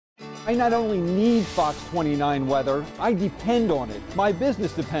I not only need FOX29 weather, I depend on it. My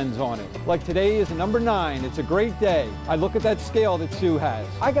business depends on it. Like today is a number 9. It's a great day. I look at that scale that Sue has.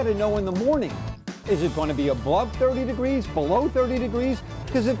 I got to know in the morning, is it going to be above 30 degrees, below 30 degrees?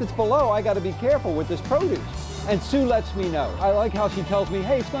 Because if it's below, I got to be careful with this produce. And Sue lets me know. I like how she tells me,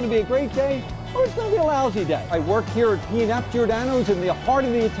 hey, it's going to be a great day, or it's going to be a lousy day. I work here at P&F Giordano's in the heart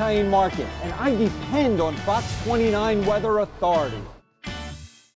of the Italian market, and I depend on FOX29 Weather Authority.